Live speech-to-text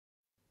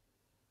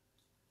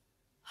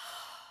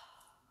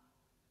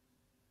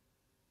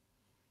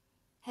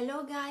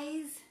Hello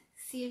guys,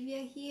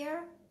 Sylvia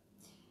here.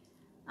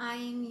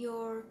 I'm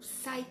your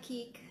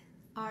psychic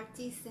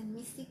artist and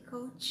mystic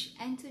coach,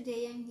 and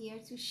today I'm here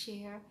to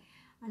share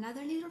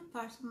another little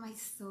part of my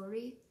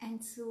story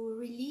and to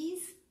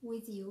release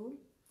with you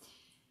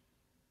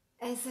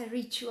as a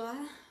ritual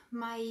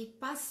my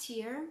past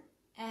year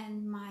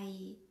and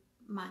my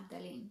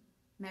Magdalene,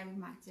 Mary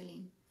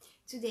Magdalene.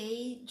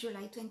 Today,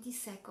 July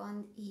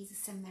 22nd, is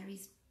Saint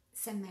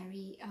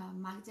Mary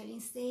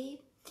Magdalene's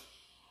Day.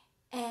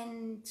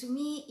 And to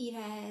me, it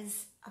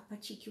has a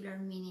particular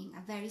meaning,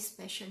 a very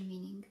special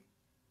meaning.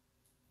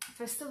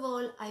 First of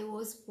all, I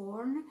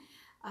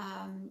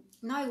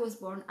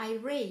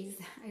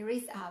raised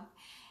up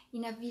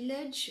in a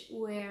village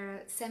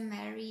where Saint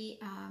Mary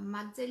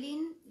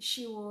Magdalene,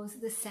 she was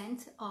the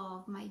saint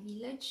of my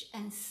village.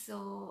 And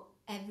so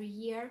every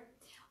year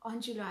on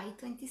July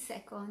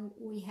 22nd,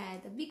 we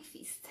had a big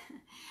feast,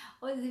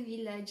 all the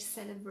village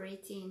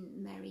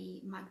celebrating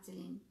Mary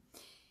Magdalene.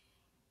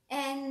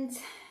 And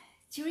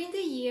during the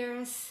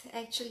years,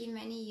 actually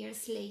many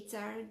years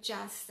later,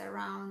 just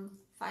around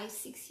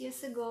 5-6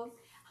 years ago,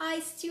 hi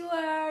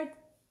Stuart,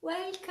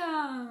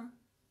 welcome!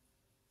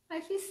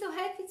 I feel so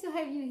happy to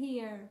have you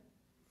here.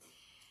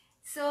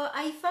 So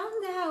I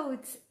found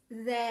out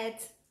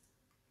that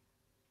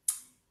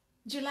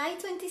July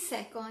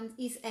 22nd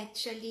is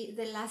actually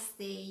the last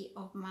day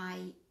of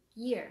my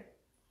year,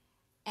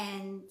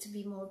 and to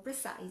be more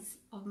precise,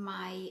 of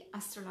my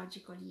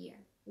astrological year.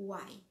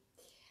 Why?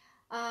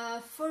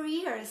 For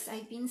years,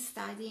 I've been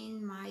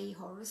studying my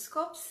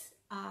horoscopes,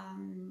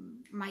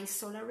 my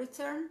solar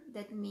return,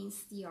 that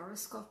means the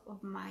horoscope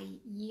of my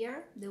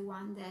year, the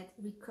one that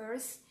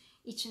recurs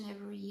each and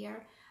every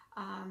year.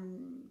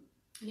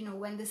 You know,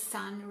 when the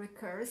sun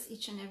recurs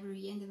each and every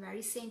year in the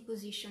very same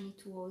position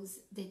it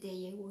was the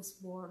day I was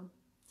born.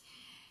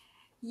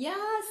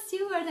 Yeah,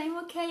 Stuart, I'm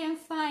okay, I'm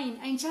fine.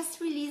 I'm just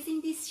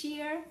releasing this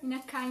year in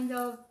a kind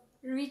of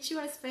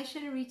ritual,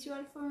 special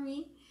ritual for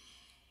me.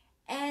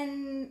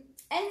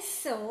 And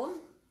so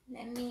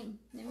let me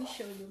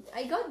show you.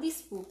 I got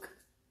this book.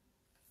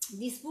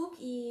 This book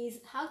is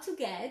How to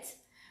Get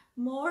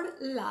More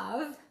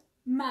Love,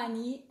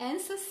 Money and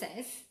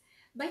Success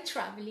by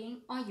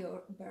Traveling on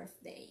Your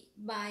Birthday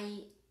by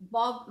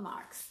Bob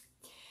Marks.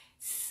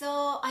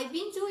 So I've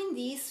been doing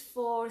this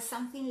for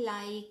something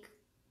like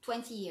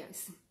 20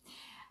 years,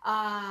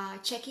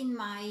 checking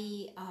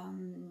my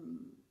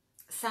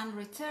sun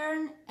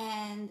return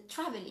and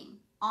traveling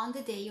on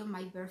the day of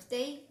my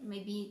birthday,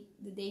 maybe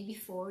the day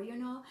before, you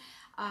know,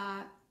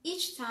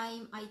 each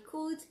time I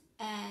could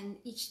and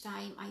each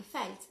time I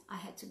felt I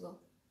had to go.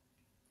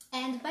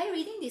 And by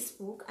reading this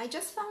book, I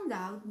just found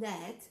out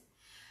that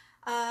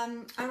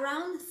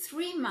around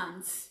 3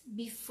 months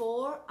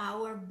before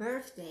our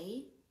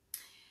birthday,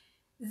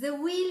 the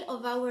wheel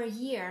of our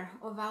year,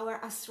 of our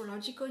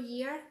astrological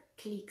year,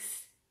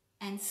 clicks.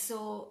 And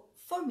so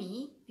for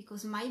me,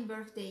 because my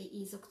birthday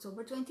is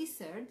October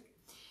 23rd,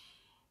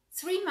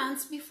 3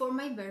 months before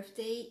my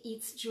birthday,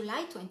 it's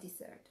July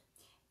 23rd.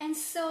 And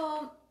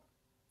so,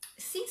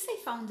 since I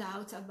found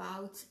out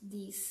about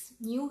this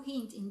new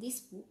hint in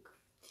this book,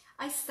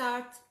 I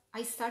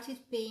started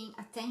paying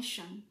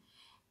attention,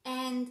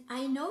 and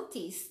I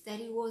noticed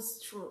that it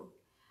was true.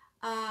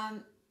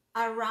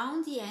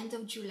 Around the end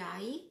of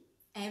July,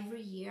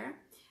 every year,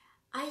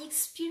 I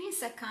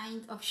experience a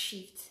kind of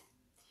shift.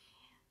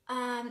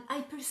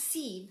 I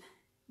perceive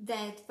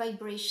that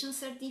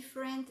vibrations are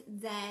different,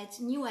 that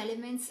new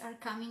elements are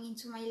coming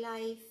into my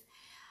life,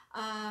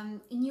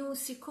 new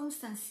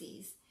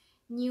circumstances,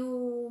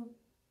 new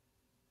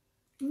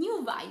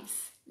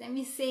vibes, let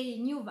me say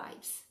new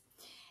vibes.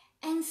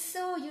 And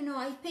so, you know,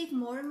 I paid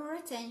more and more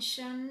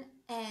attention,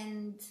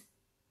 and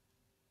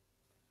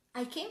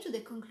I came to the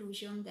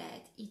conclusion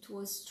that it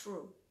was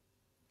true.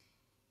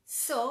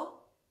 So,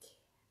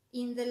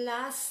 in the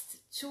last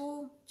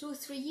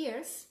 3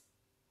 years,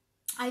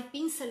 I've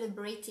been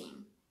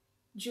celebrating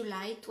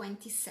July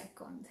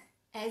 22nd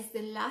as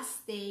the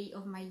last day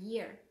of my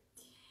year,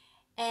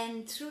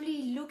 and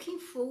truly looking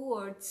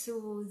forward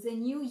to the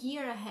new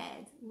year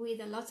ahead with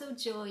a lot of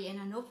joy and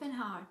an open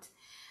heart,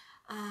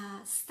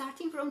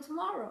 starting from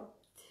tomorrow.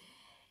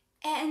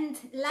 And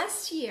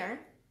last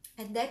year,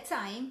 at that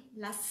time,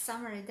 last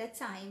summer at that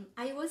time,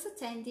 I was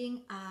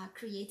attending a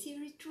creative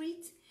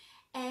retreat,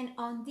 and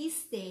on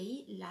this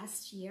day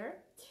last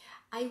year,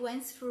 I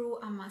went through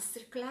a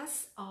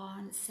masterclass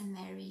on Saint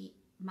Mary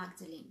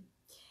Magdalene.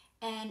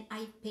 And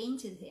I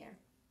painted her,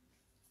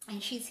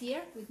 and she's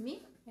here with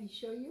me. I'll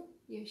show you.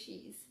 Here she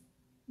is.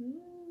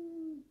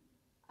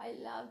 I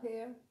love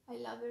her. I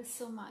love her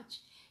so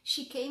much.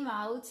 She came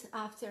out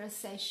after a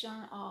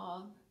session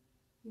of,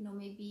 you know,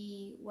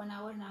 maybe 1.5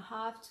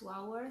 hours, 2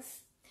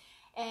 hours,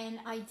 and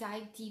I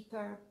dived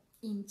deeper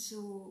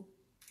into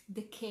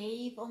the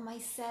cave of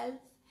myself,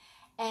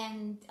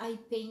 and I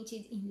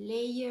painted in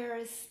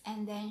layers,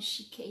 and then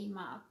she came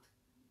up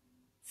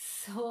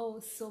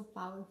so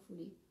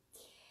powerfully.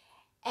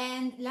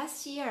 And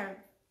last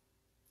year,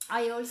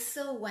 I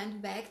also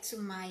went back to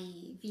my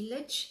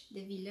village,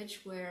 the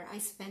village where I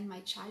spent my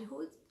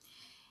childhood,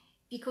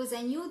 because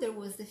I knew there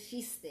was the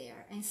feast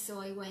there. And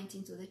so I went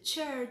into the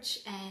church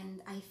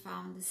and I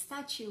found the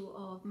statue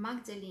of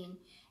Magdalene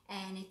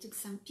and I took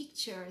some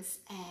pictures,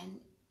 and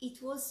it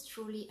was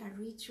truly a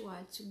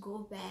ritual to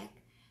go back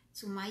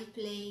to my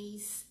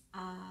place,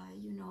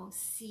 you know,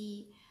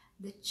 see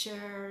the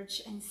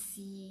church and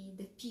see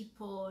the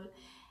people.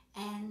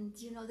 And,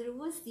 you know, there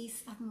was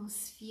this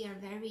atmosphere,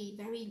 very,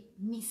 very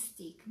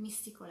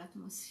mystical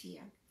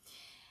atmosphere.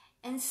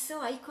 And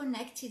so I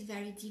connected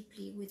very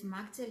deeply with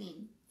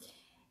Magdalene.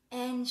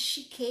 And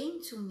she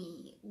came to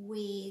me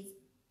with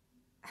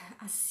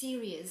a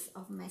series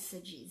of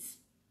messages.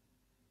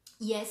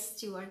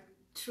 Yes, you are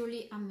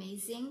truly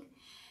amazing.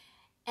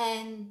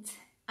 And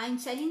I'm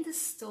telling the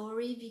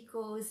story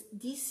because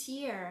this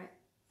year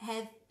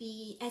has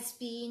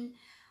been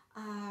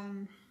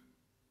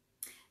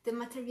the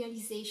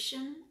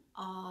materialization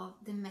of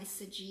the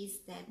messages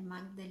that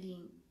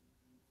Magdalene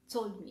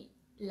told me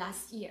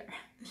last year.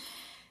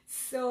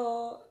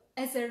 So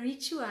as a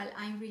ritual,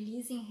 I'm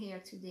releasing her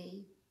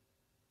today.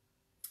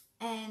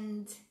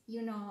 And,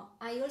 you know,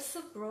 I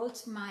also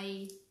brought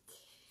my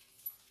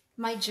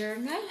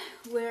journal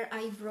where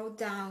I wrote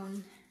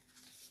down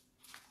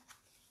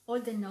all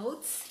the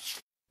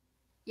notes.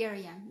 Here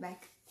I am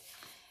back.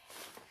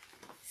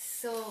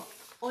 So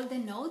all the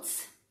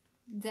notes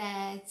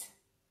that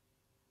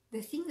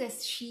the thing that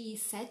she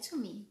said to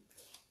me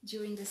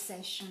during the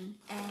session,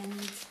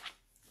 and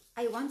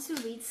I want to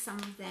read some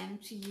of them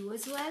to you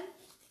as well,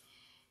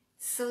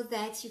 so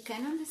that you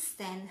can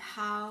understand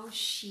how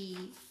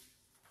she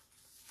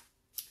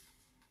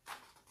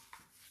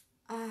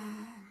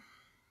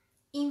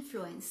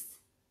influenced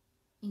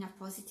in a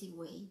positive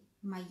way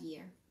my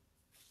year.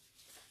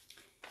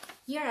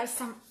 Here are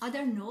some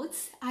other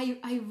notes.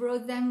 I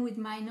wrote them with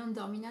my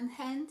non-dominant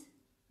hand,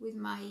 with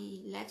my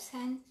left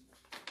hand,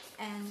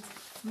 and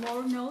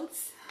more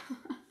notes.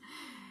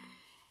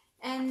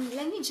 And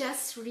let me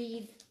just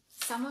read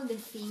some of the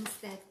things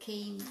that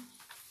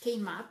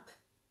came up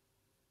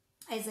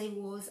as I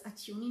was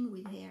attuning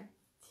with her.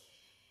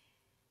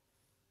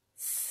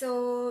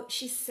 So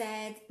she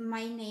said,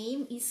 my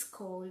name is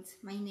cold,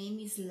 my name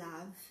is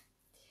love.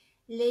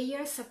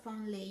 Layers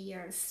upon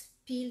layers,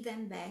 peel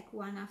them back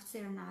one after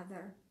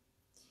another.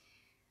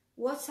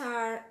 What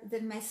are the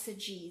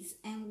messages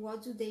and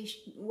what do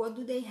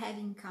they have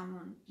in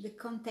common? The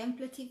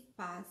contemplative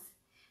path,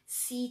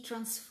 see,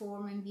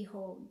 transform and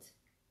behold.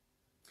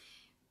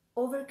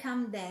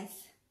 Overcome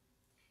death,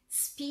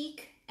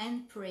 speak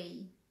and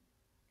pray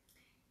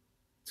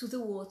to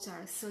the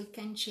water so it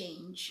can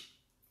change.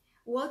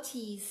 What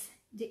is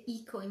the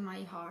echo in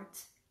my heart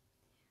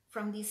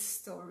from this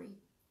story?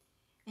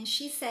 And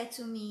she said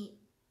to me,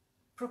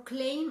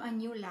 proclaim a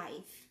new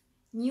life,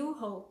 new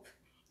hope,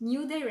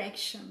 new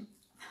direction.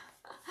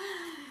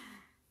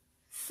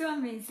 So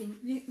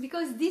amazing,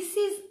 because this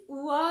is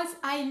what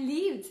I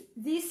lived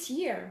this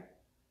year.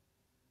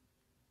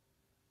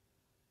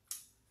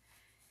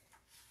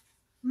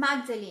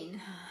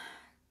 Magdalene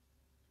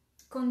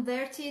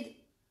converted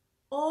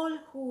all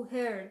who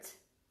heard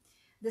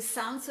the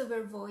sounds of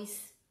her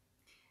voice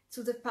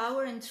to the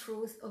power and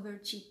truth of her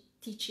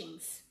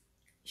teachings.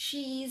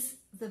 She is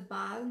the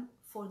balm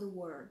for the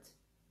world.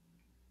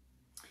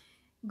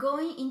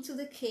 Going into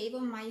the cave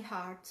of my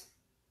heart,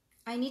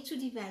 I need to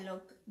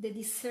develop the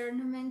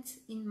discernment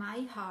in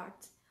my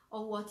heart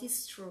of what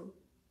is true.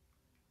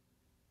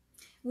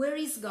 Where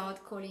is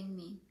God calling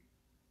me?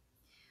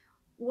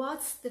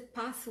 What's the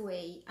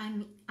pathway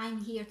I'm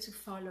here to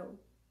follow?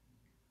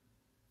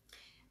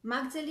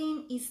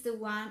 Magdalene is the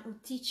one who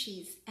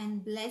teaches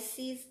and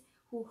blesses,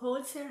 who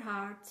holds her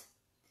heart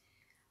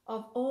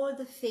of all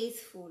the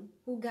faithful,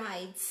 who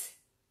guides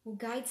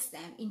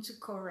them into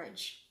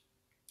courage.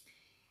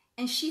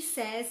 And she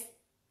said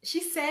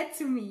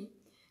to me,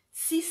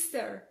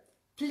 sister,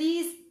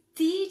 please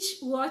teach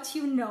what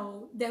you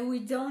know that we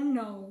don't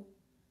know.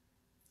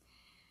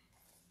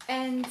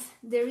 And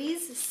there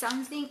is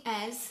something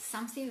else,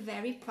 something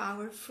very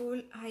powerful.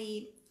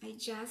 I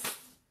just,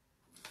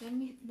 let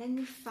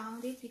me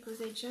find it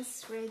because I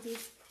just read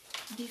it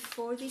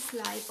before this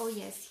live. Oh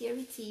yes, here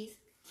it is.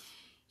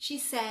 She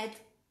said,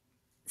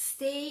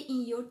 stay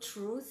in your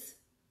truth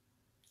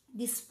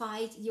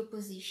despite the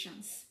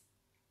oppositions.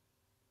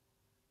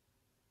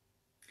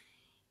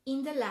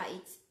 In the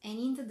light and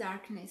in the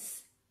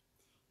darkness,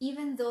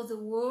 even though the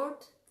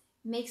world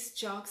makes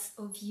jokes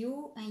of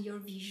you and your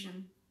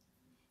vision,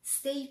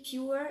 stay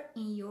pure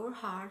in your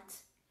heart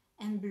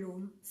and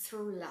bloom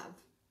through love.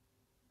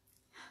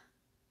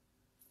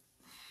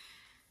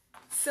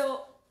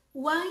 So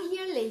 1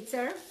 year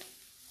later,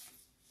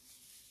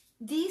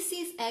 this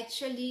is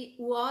actually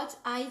what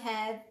I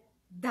have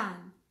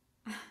done.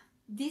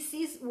 This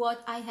is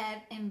what I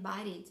have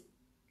embodied.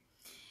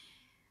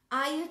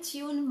 I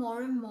attune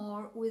more and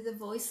more with the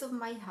voice of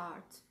my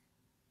heart.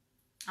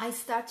 I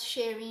start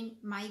sharing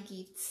my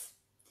gifts.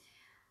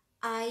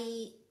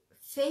 I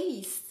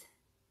faced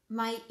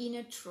my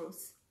inner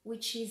truth,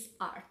 which is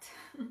art.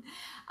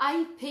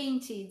 I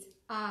painted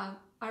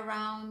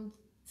around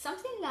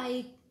something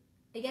like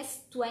I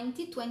guess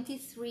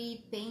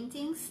 23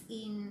 paintings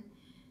in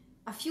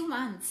a few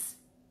months.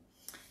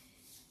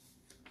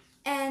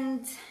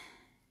 And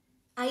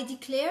I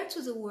declare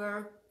to the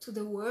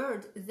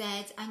world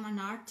that I'm an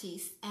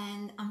artist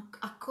and I'm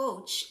a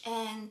coach,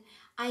 and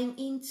I'm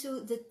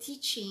into the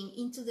teaching,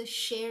 into the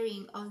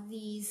sharing of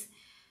these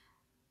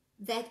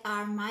that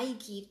are my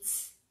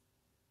gifts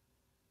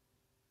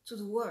to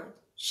the world,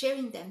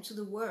 sharing them to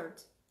the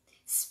world,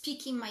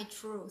 speaking my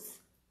truth,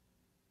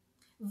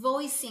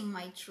 voicing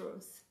my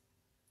truth.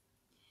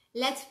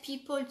 Let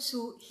people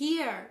to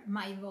hear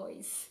my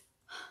voice.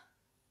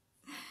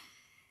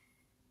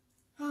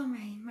 Oh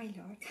my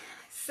Lord.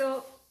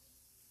 So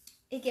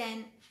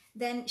again,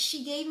 then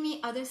she gave me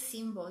other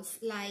symbols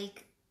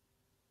like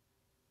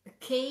a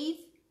cave,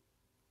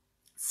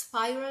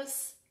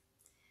 spirals,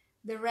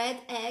 the red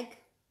egg,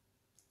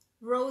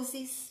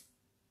 roses,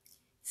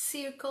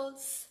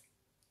 circles,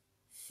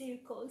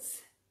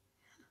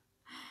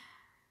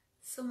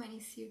 so many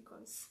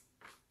circles,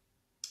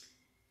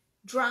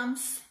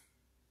 drums.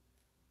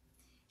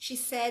 She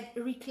said,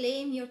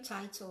 reclaim your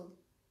title.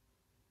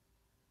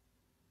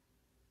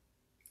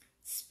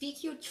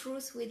 Speak your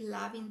truth with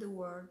love in the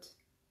world.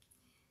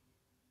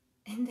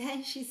 And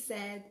then she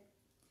said,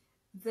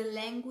 the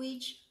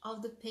language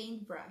of the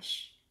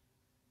paintbrush.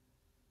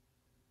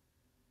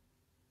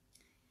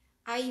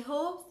 I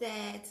hope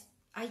that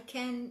I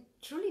can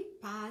truly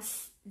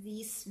pass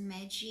this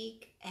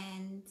magic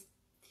and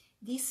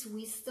this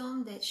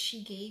wisdom that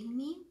she gave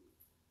me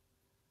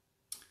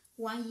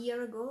 1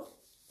 year ago,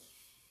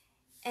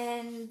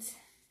 and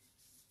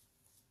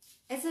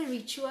as a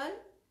ritual,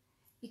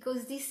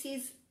 because this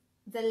is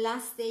the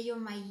last day of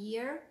my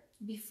year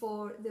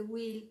before the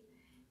wheel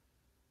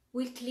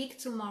will click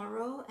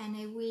tomorrow, and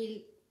I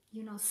will,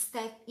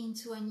 step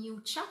into a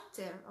new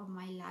chapter of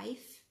my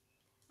life.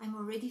 I'm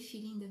already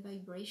feeling the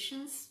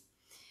vibrations.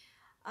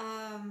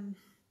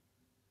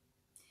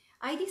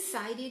 I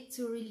decided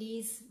to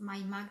release my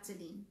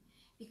Magdalene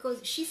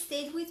because she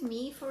stayed with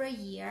me for a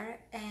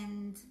year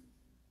and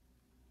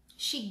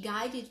she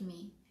guided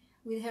me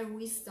with her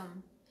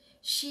wisdom.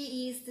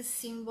 She is the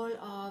symbol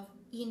of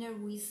inner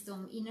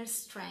wisdom, inner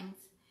strength.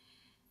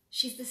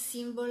 She's the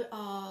symbol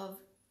of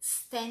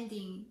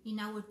standing in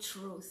our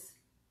truth.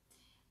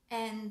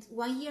 And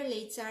 1 year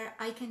later,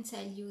 I can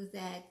tell you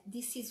that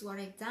this is what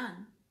I've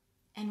done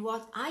and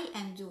what I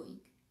am doing.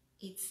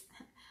 It's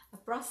a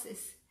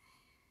process.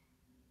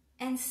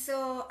 And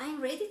so I'm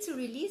ready to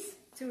release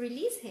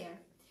her.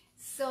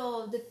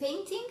 So the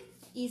painting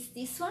is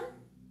this one.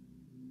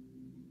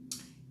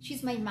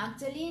 She's my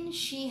Magdalene.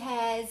 She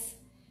has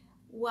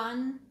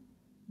one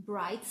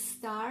bright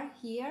star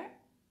here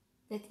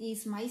that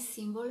is my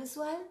symbol as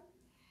well.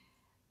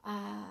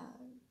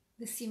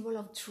 The symbol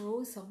of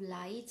truth, of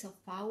light,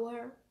 of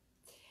power.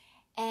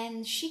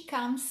 And she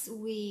comes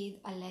with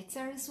a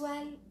letter as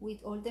well,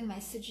 with all the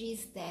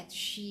messages that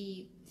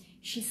she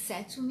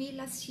said to me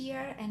last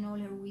year and all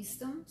her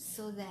wisdom,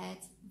 so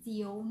that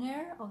the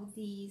owner of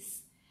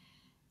this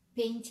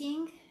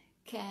painting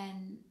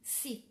can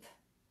sip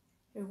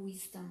her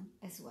wisdom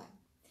as well.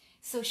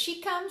 So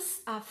she comes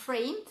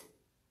framed,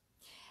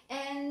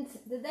 and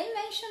the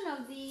dimension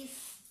of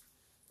this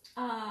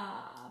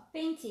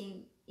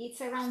painting,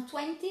 it's around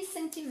 20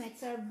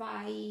 centimeters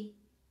by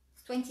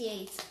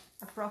 28,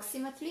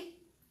 approximately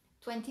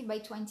 20 by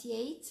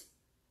 28.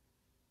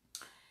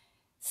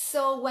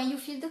 So when you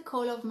feel the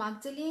call of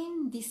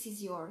Magdalene, this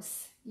is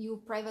yours.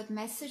 You private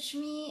message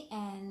me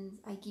and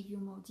I give you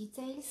more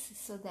details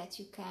so that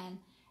you can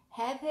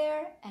have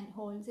her and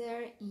hold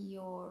her in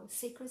your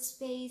sacred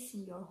space,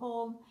 in your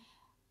home,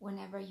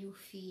 whenever you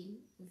feel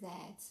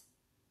that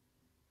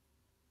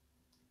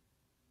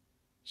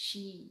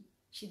she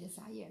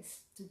desires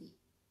to be.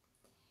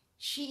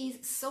 She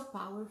is so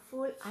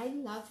powerful. I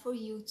love for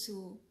you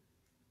to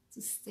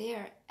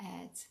stare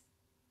at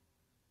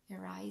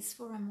her eyes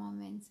for a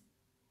moment.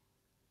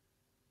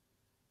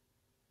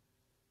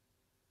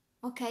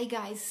 Okay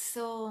guys,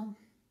 so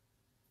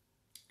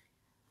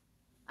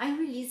I'm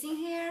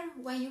releasing her.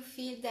 When you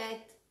feel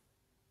that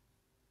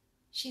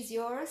she's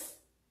yours,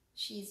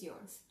 she is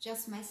yours.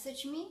 Just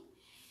message me.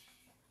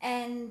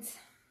 And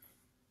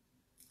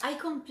I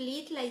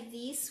complete like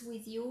this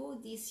with you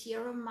this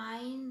year of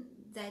mine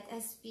that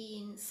has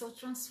been so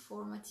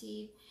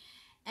transformative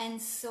and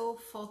so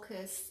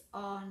focused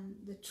on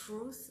the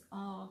truth,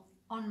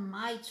 on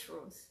my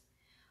truth,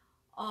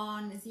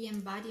 on the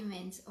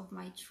embodiment of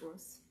my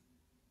truth.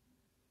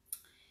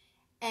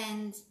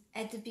 And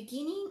at the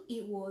beginning,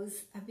 it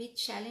was a bit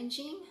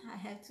challenging, I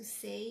have to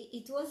say.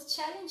 It was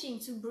challenging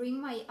to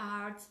bring my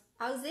art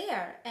out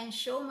there and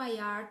show my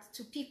art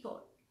to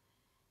people.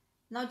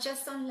 Not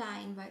just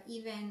online, but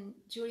even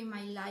during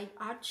my live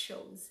art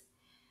shows.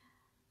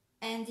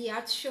 And the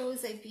art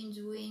shows I've been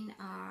doing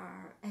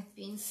have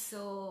been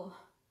so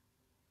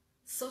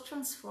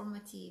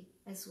transformative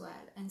as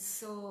well, and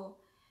so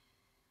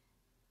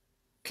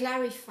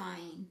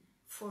clarifying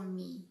for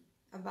me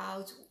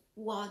about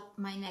what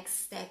my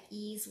next step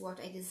is, what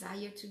I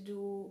desire to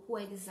do, who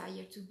I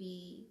desire to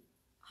be,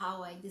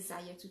 how I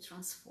desire to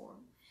transform.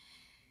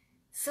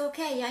 So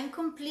okay, I'm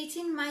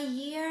completing my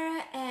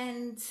year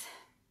and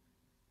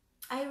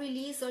I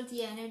release all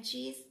the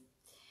energies.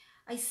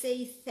 I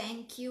say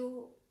thank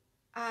you.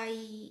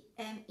 I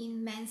am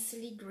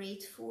immensely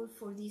grateful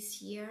for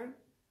this year.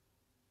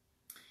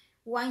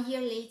 1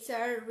 year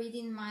later,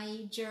 reading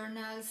my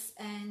journals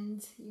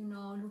and, you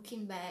know,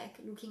 looking back,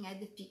 looking at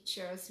the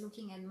pictures,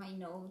 looking at my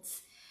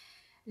notes,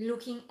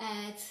 looking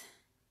at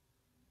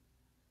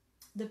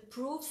the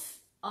proofs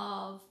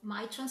of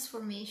my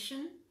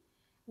transformation,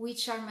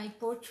 which are my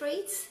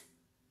portraits.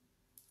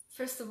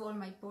 First of all,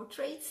 my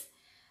portraits.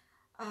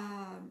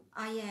 I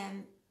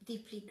am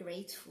deeply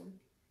grateful.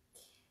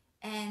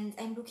 And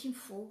I'm looking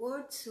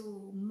forward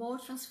to more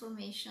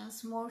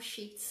transformations, more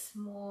shifts,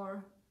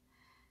 more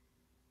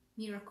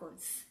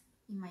miracles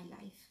in my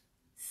life.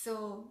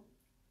 So,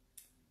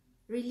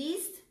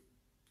 released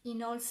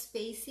in all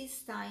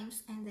spaces,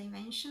 times, and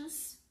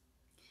dimensions.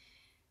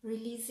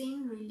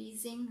 Releasing,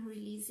 releasing,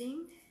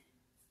 releasing.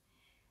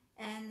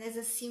 And as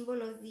a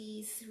symbol of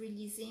this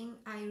releasing,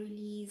 I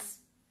release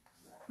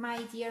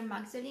my dear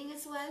Magdalene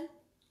as well.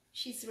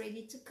 She's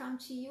ready to come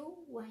to you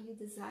when you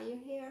desire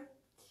her.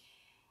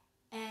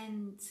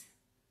 And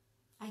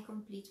I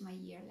complete my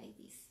year like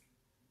this.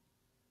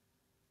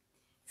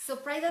 So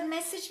private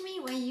message me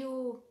when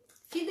you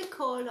feel the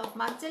call of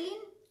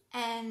Magdalene,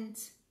 and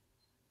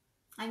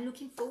I'm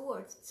looking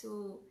forward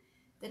to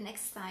the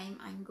next time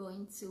I'm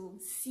going to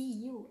see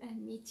you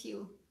and meet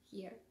you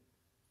here.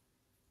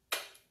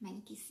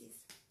 Many kisses.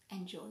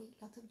 Enjoy,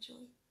 lot of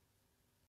joy.